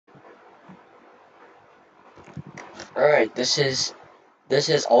Alright, this is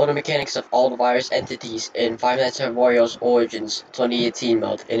all the mechanics of all the virus entities in Five Nights at Wario's Origins 2018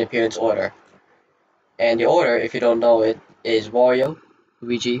 mode in appearance order. And the order, if you don't know it, is Wario,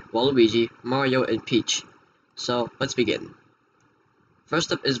 Luigi, Waluigi, Mario, and Peach. So, let's begin.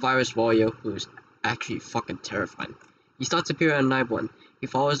 First up is Virus Wario, who's actually fucking terrifying. He starts appearing on night 1. He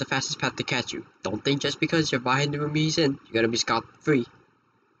follows the fastest path to catch you. Don't think just because you're behind the room he's in, you're gonna be scot-free.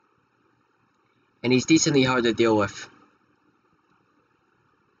 And he's decently hard to deal with.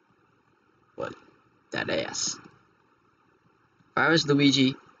 But that ass. Virus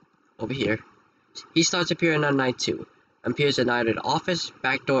Luigi, over here, he starts appearing on night 2, appears in either the office,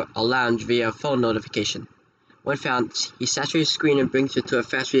 back door, or lounge via phone notification. When found, he saturates the screen and brings you to a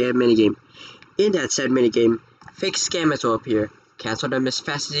fast react minigame. In that said minigame, fake scammers will appear. Cancel them as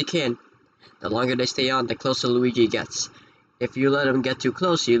fast as you can. The longer they stay on, the closer Luigi gets. If you let him get too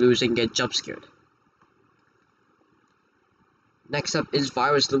close, you lose and get jump scared. Next up is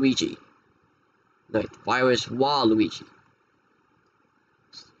Virus Luigi. Virus Waluigi.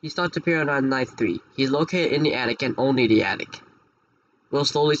 He starts appearing on night 3. He's located in the attic and only the attic. We'll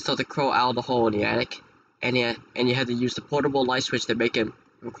slowly start to crawl out of the hole in the attic, and you have to use the portable light switch to make him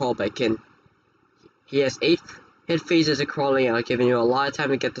crawl back in. He has 8 hit phases of crawling out, giving you a lot of time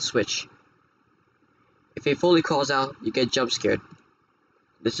to get the switch. If he fully crawls out, you get jump scared.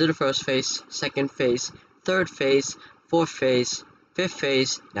 This is the first phase, second phase, third phase, fourth phase, fifth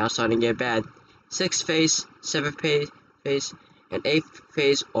phase, now starting to get bad, 6th phase, 7th phase, and 8th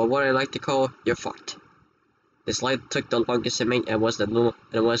phase, or what I like to call, you're fucked. This light took the longest to make and was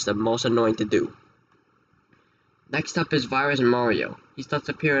the most annoying to do. Next up is Virus Mario. He starts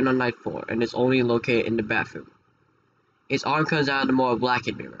appearing on night 4 and is only located in the bathroom. His arm comes out of the more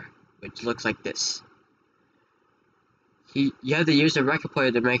blackened mirror, which looks like this. You have to use the record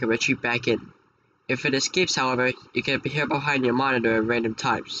player to make a retreat back in. If it escapes, however, you can appear behind your monitor at random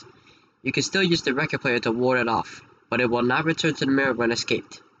times. You can still use the record player to ward it off, but it will not return to the mirror when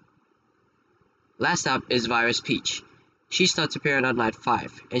escaped. Last up is Virus Peach. She starts appearing on night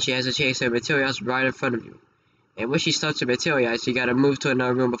 5, and she has a chance to materialize right in front of you. And when she starts to materialize, you gotta move to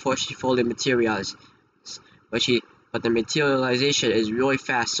another room before she fully materializes. But the materialization is really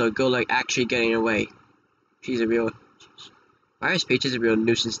fast, so good luck actually getting away. Virus Peach is a real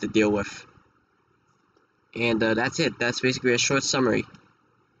nuisance to deal with. And that's it. That's basically a short summary.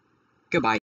 Goodbye.